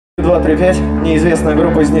U235, неизвестная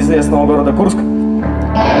группа из неизвестного города Курск.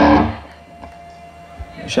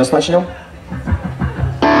 Сейчас начнем.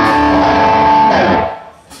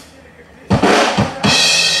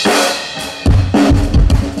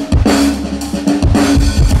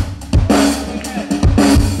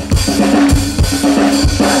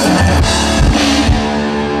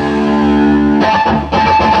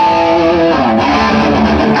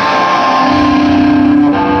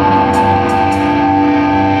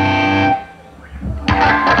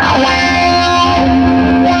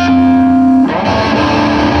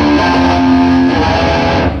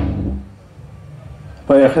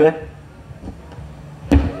 Поехали.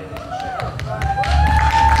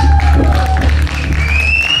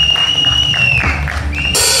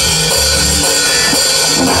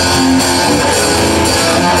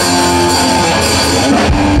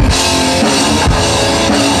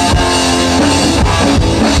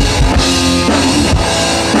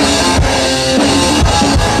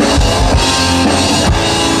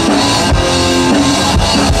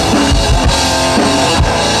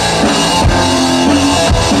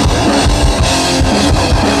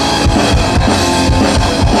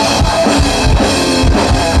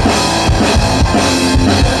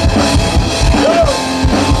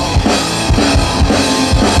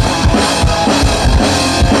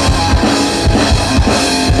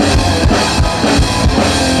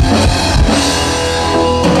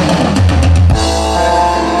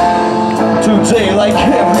 Today, like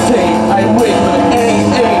every day, I wake up at 8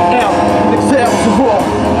 a.m. Exams of war,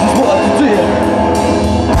 just what to do.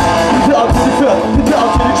 Down to the cut, down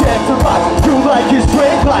to the chance to rise. You like a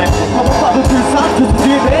straight line. I'm a father to son, to the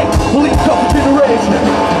DNA, lead up a generation.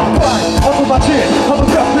 Fine, I'm a machine, I'm a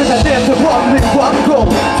captain and dance a one in one goal.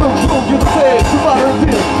 So show you the face, the modern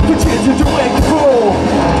field, the chance to make the rule.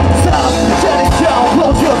 Stop shutting down,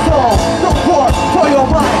 close your soul. No part for your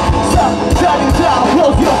mind. Stop shutting down,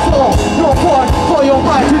 close your soul. No part for your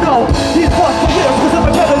mind to know. He's fought for years, cause I'm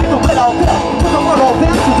a better little bit out there. Cause I'm all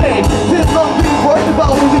there today. This long being worried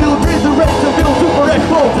about the little breeze and race and feel super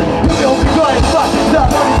explosive. You will be going back,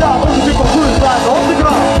 not only down, only people cruise line on the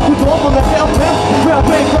ground. You don't want to help him. We are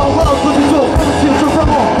paying our love for the soul, for the future from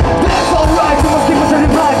home. That's alright, you must keep us in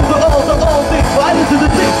mind. Cause the old things, right into the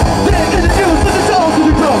things. Then get the news, to the show, to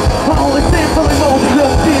the ground. All the simple emotions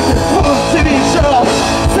of Jesus, full TV show.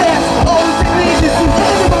 Sex, all the techniques, is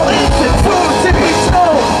animal instinct, full TV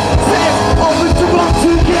show. Sex, all the to want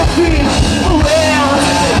to get free. Well,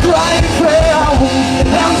 crying prayer, I'm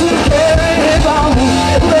to carry it on.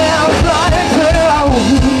 Well, crying prayer,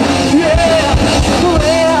 yeah.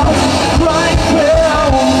 Well, crying prayer,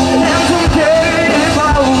 I'm to carry it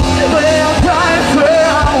on. Well, crying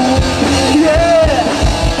prayer, yeah.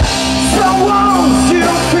 So once you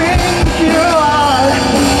think you are,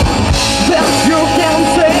 that you can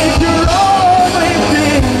take your only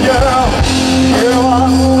thing, girl. You're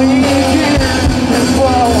only here as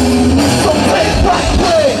well. So take back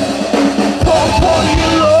place for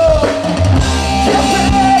your love. Just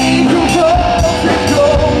make your perfect go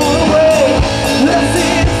away. Let's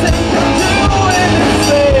see if you can do it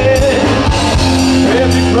instead.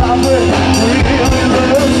 Every prophet really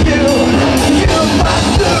loves you. You must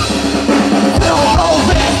do. No, all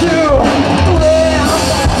that do. Well,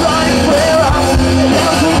 flying where I'm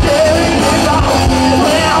to carry it on.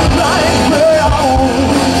 Well, flying where I'm,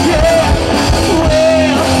 yeah.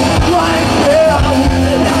 Well, flying where I'm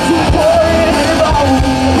to carry it on.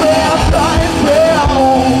 Well, flying where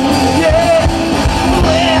I'm, yeah.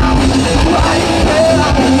 Well, flying where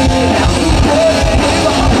I'm to carry it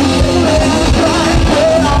on. Well, flying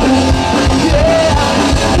where I'm, yeah.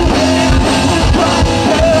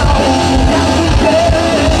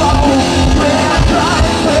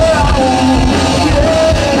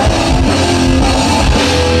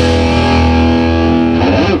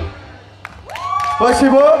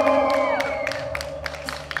 Спасибо.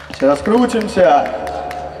 Сейчас крутимся.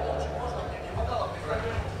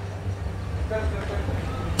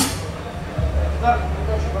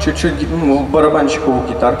 Чуть-чуть барабанщику у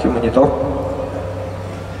гитарки монитор.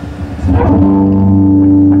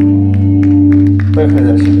 Поехали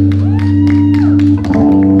дальше.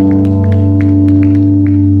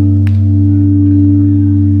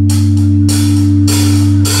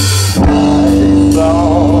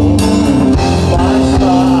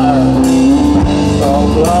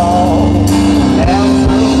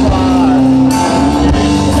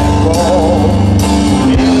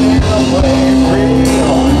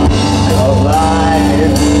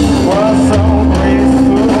 What's up?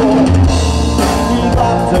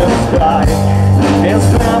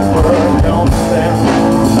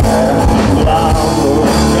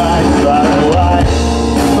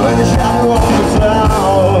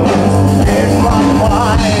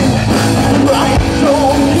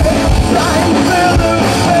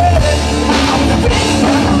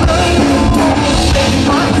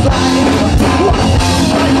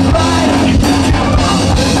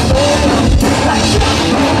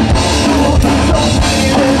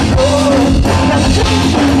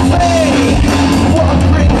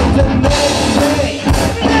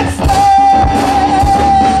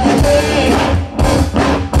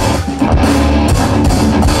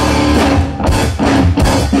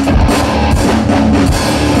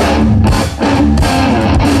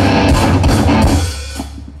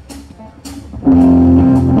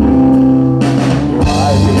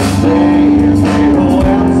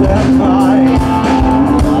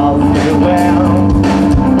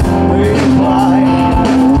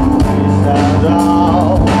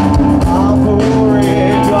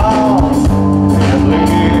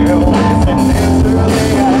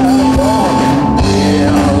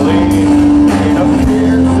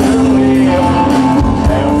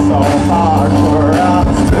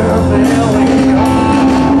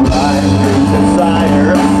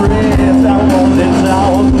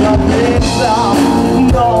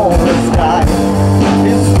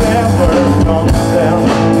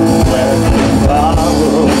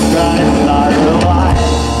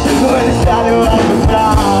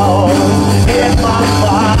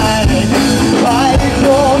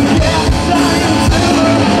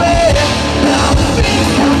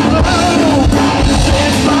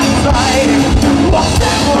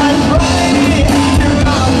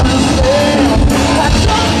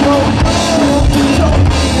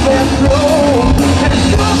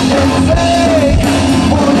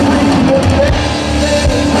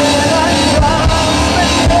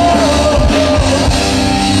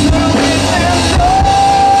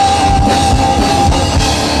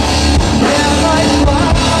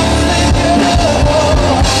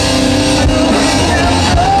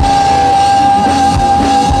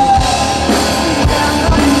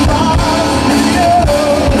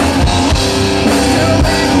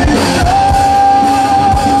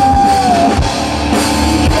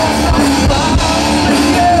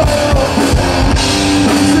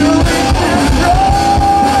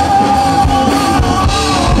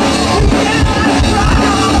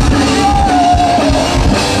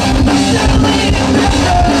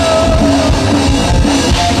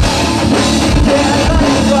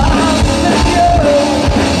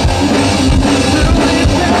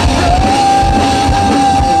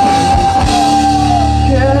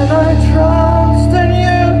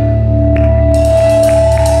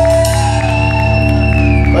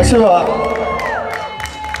 Спасибо.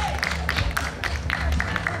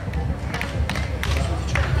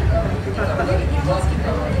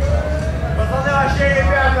 Пацаны, вообще,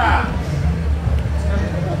 ребята!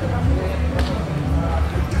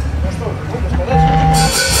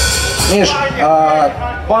 Миш,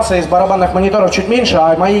 баса из барабанных мониторов чуть меньше,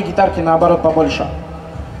 а мои гитарки наоборот побольше.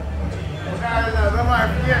 Давай,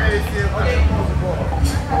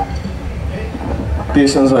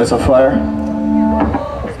 Песня называется Fire.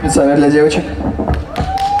 Специально для девочек.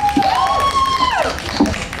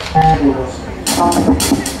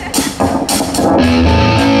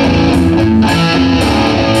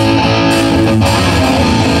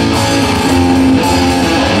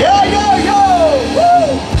 Йо-йо-йо!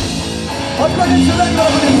 Подходим сюда, кто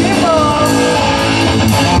будет мимо.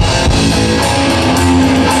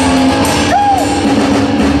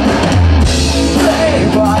 Day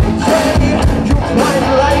by day, you climb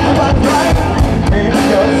like one night in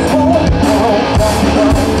your soul.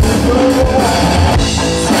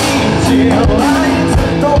 See your lights,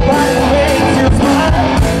 nobody makes you smile.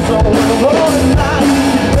 So we'll all the night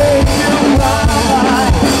make you cry.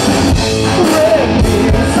 Ready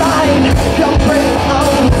inside, come break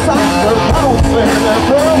outside the house in the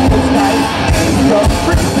purple sky. In your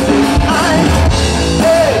freezing eyes,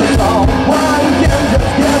 there's someone can just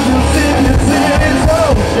get you see this city's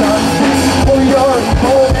ocean. For your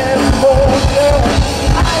moment,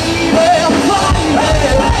 I will fly.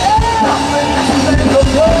 Nothing to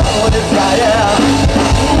go desire.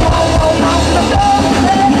 I will fly.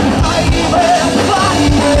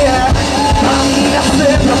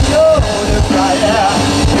 Nothing to go desire.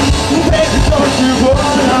 Baby, don't you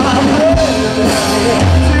wanna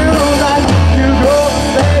tonight? You go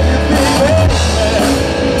stay with me, baby.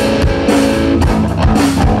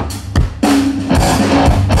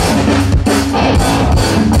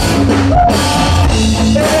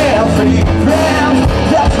 Every breath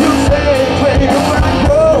that you take when you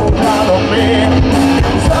go out of me.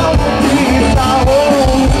 Some of these are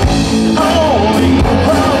wounds. Only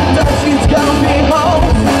one that she's gonna be home.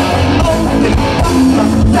 Only one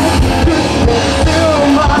that could do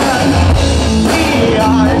mine. We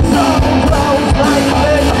are so close like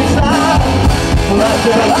electric stars. Like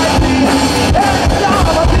the lightning, and now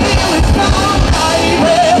I feel it's gone. I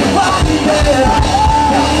will find it.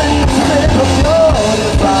 Nothing to take of your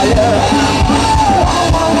desire. I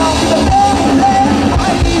will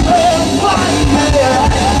find it.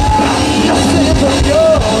 Nothing of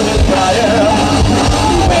your desire.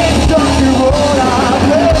 Baby, don't you wanna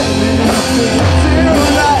play with me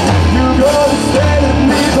tonight? You go stay with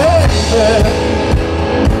me, baby.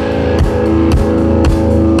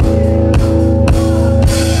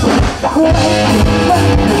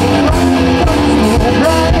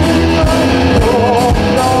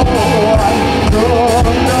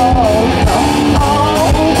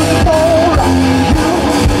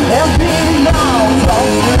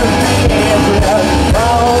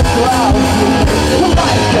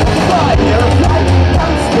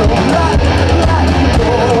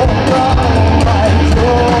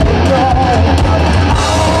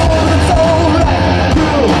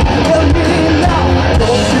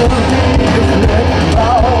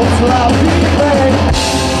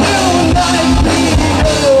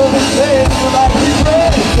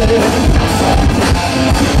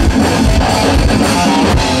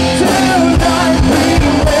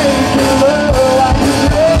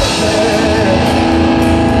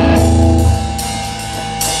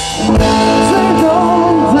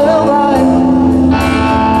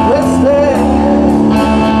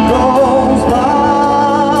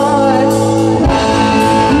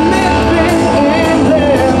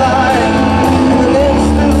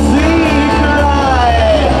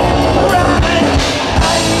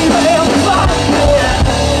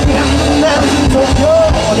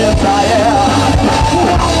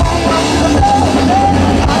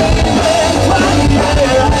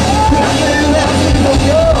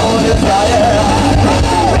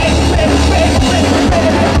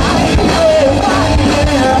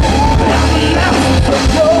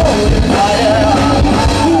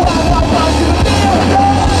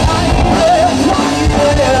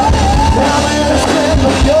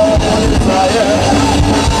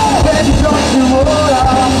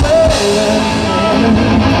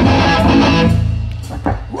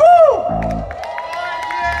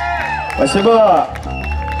 Спасибо.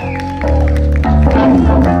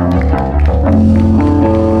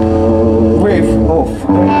 Wave off.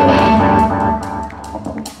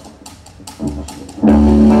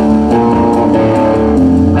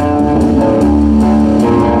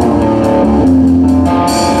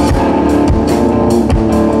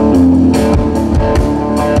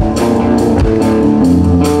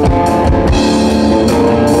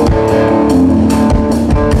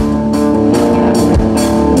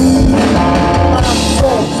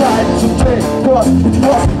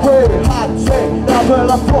 way hard to say. Now but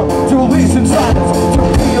I thought to listen silence, to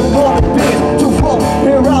be alone in peace, to walk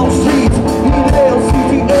around streets, email,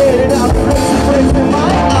 CTA, and out of place in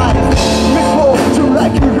my eyes. Misfall to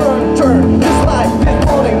like a turn, just like this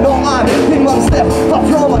morning. No, I'm in one step far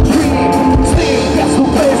from a dream. Steam, that's the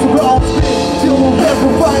place where I'll spin. You will never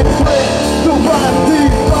find a place to find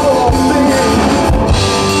these all of me.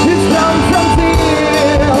 It's come from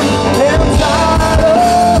deep inside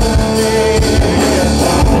of me.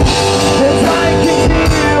 As I can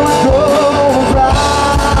feel it go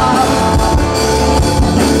round.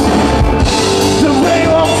 The way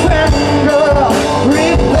of finger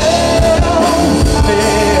repels me.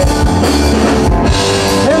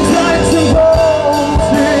 And lights and bones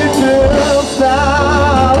it will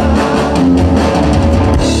stop.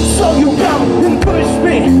 So you come and push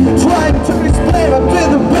me, trying to explain I did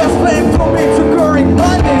the best thing for me to correct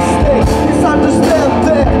my mistake. Please understand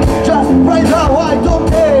that just right now I don't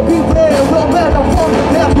care. Beware, well better for the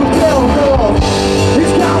death to tell them.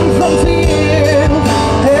 It's come from deep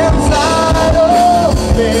inside of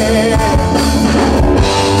me.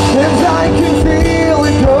 And I can feel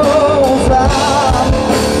it goes out.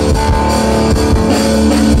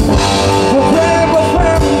 The web of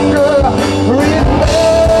anger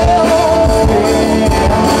repels me.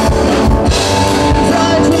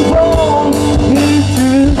 Tight and bones into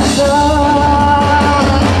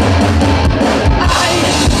stars. I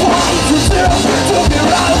want to be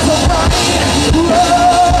out of my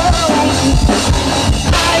world.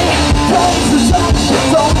 I want to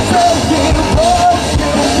don't tell me what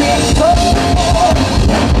you told.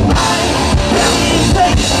 I can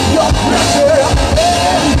take your pressure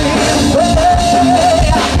anyway.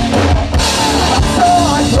 So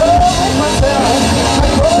I told myself I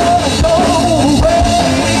couldn't go away.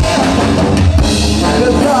 The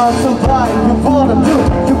thoughts of life you wanna do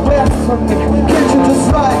your best for me. Can't you just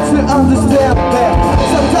try to understand that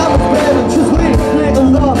sometimes it's better just leave me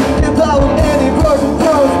alone without any burden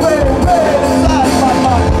throws inside my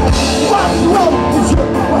mind. What's wrong with you?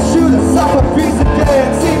 Why should I suffer peace again?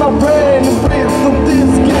 See my brain is free from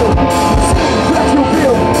this guilt. See what you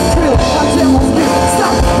feel until my skin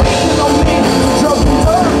stop thinking on me. Just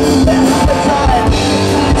turn back the time.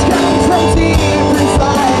 It's come from deep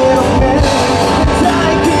inside of me. And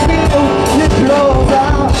I can feel it blows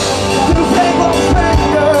out. The flame of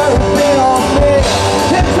anger is on me.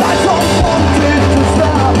 And I don't want it to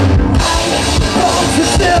stop. I want to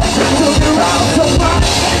still to be out of my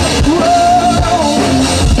world.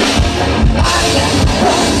 I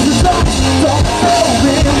want to don't tell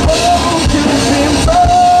me what you've been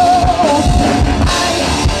told. I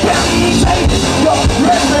can take your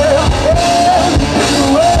pressure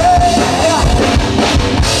anyway.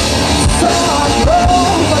 So I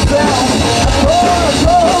told myself I couldn't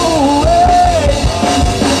go away.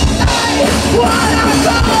 I wanna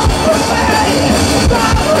go away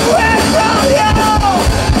from you.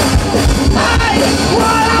 I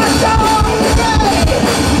wanna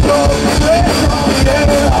go away from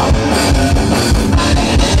you.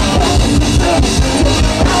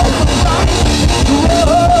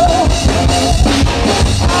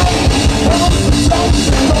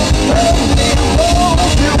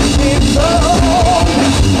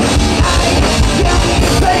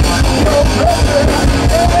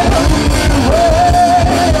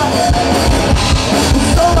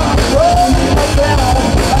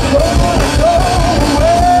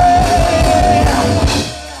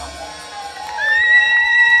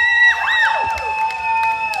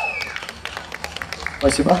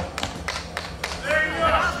 Спасибо.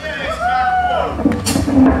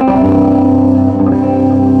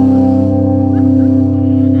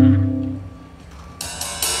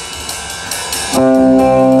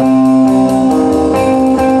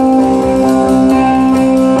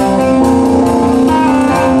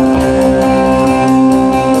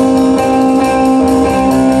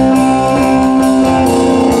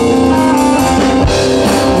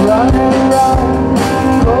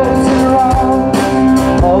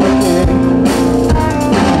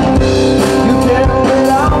 You can't hold it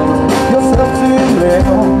out.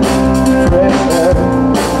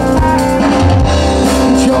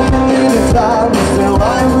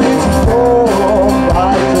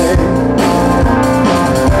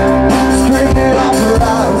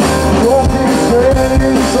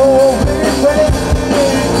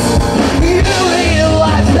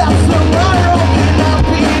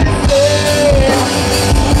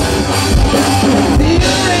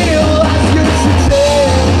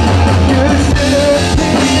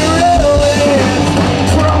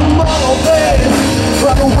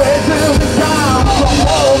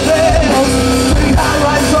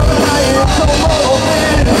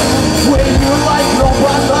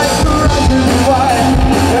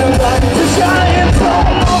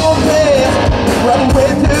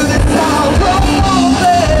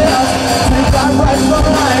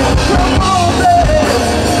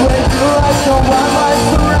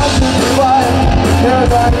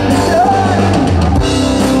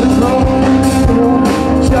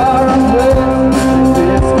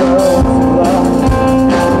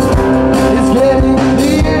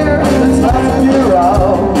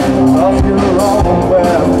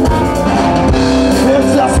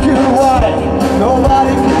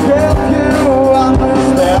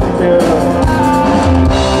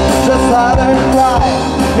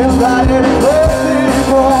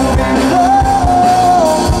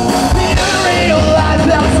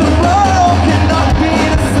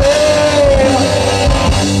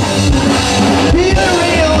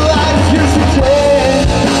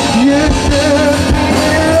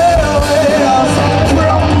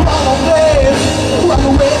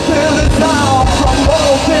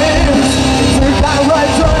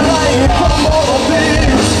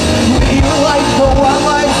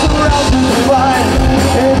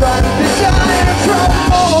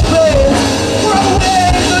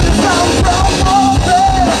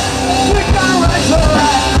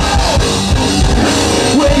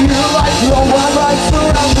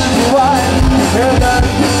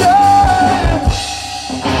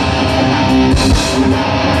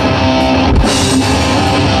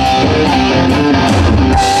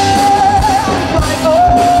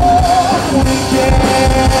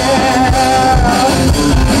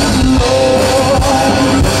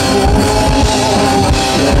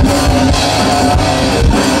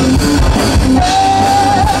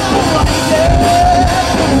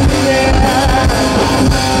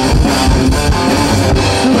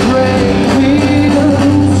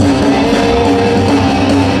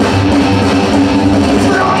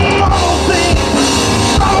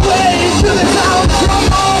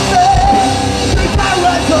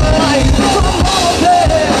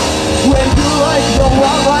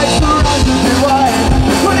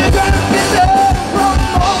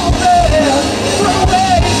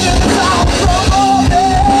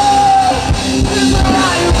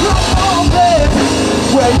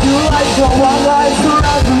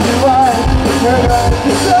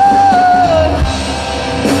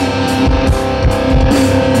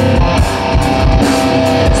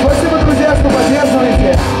 Спасибо, друзья, что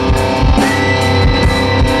поддерживаете.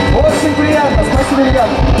 Очень приятно. Спасибо,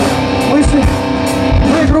 ребята.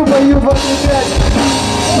 Мы группа U235.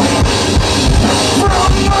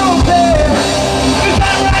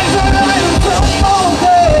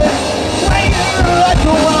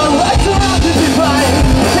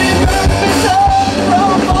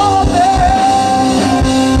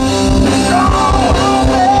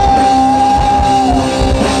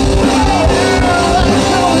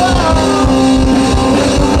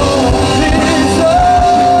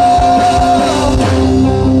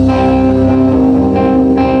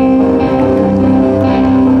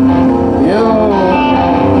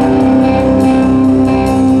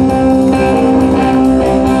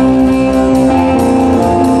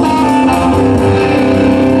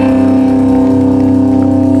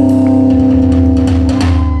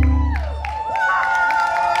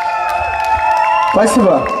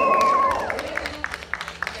 Спасибо.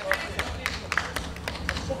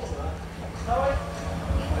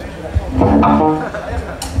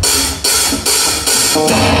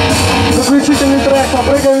 Заключительный трек,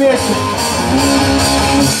 попрыгаем вместе.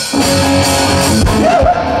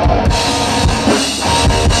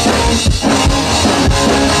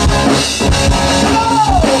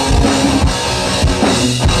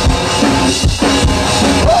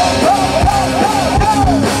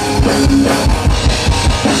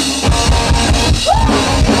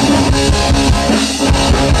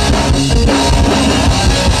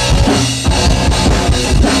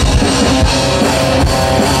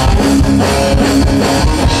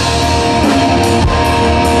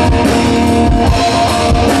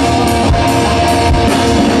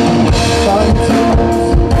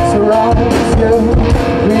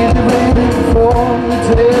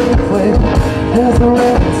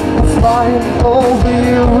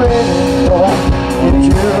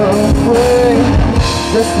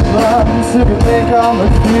 To make all the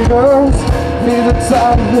figures, be the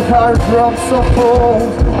time the heart drops so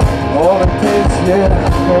cold. All it takes, yeah,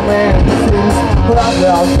 remain things like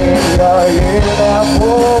out in that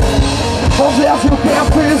world. All that you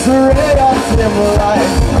can't is a ray of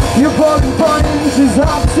light. Your body point is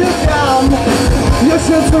up to down. You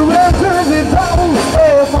should surrender without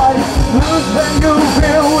if I lose when you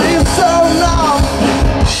feel it so numb.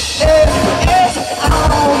 It's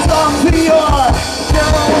out of your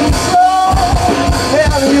control.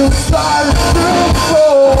 And you start to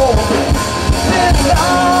fall. It's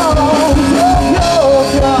out of your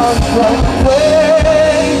control.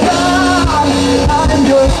 Wake up, I'm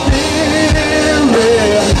your spirit,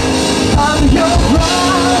 I'm your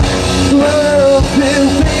bride. world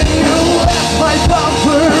is in you, my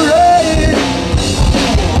comfort.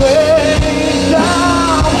 Wake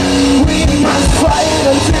up, we must fight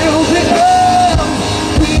until the end.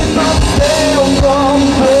 We must stand from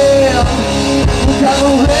there. Gotta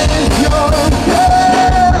raise your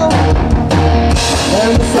head.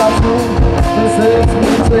 And the suffering deserves me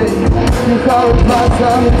to take. You call it my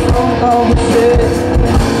time in front of the shade.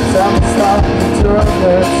 Time to stop and turn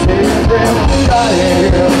the children.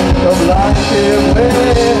 Dying of life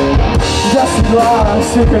away. Just a glass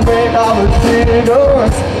you can make all the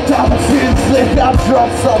figures. Time to slick up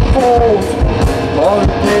drops of gold. All the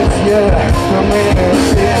things you from me is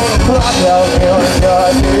like out here in your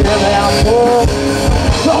head.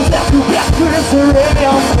 Don't have to get to this already,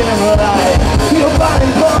 I'm feeling alive. Your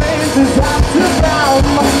body point is out to down.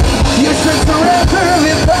 You should surrender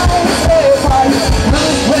without a fight.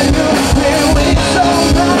 Lose when you feel it so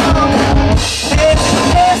down. It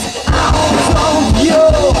is out of you.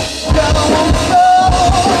 Don't go,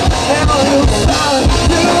 and you start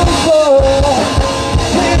to fall.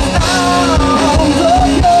 It's out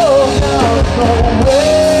of you. Don't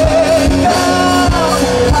wake up.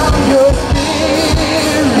 I'm your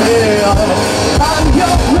I'm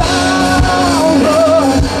your ground,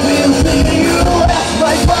 we'll see you as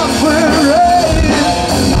my comfort.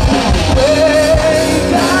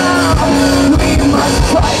 Wake up, we must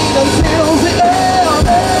fight until the end.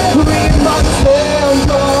 We must stand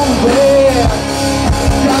on there.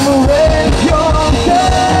 Gotta raise your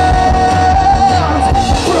hands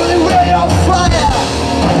through the ray of fire,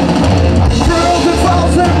 through the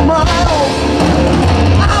 1,000 miles.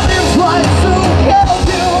 I've been trying to help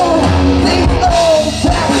you.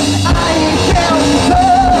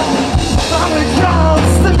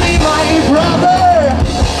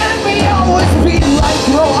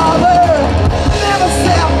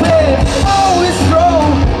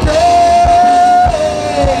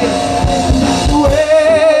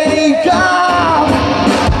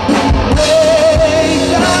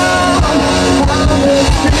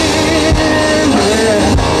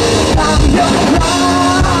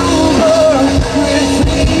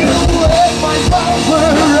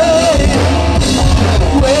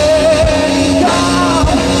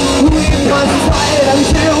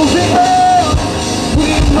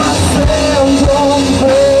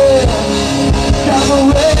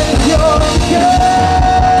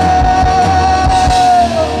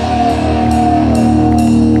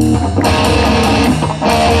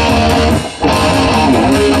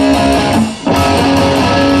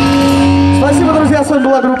 Спасибо, друзья, с вами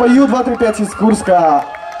была группа U235 из Курска.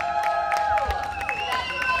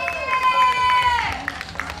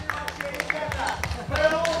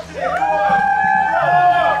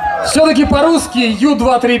 Все-таки по-русски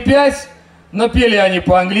U235, но пели они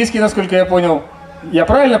по-английски, насколько я понял. Я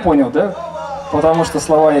правильно понял, да? Потому что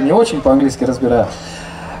слова я не очень по-английски разбираю.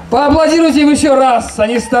 Поаплодируйте им еще раз.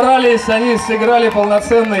 Они старались, они сыграли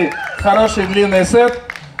полноценный, хороший длинный сет.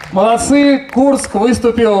 Молодцы, Курск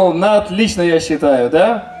выступил на отлично, я считаю,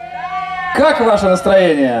 да? Как ваше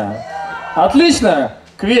настроение? Отлично?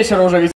 К вечеру уже ведь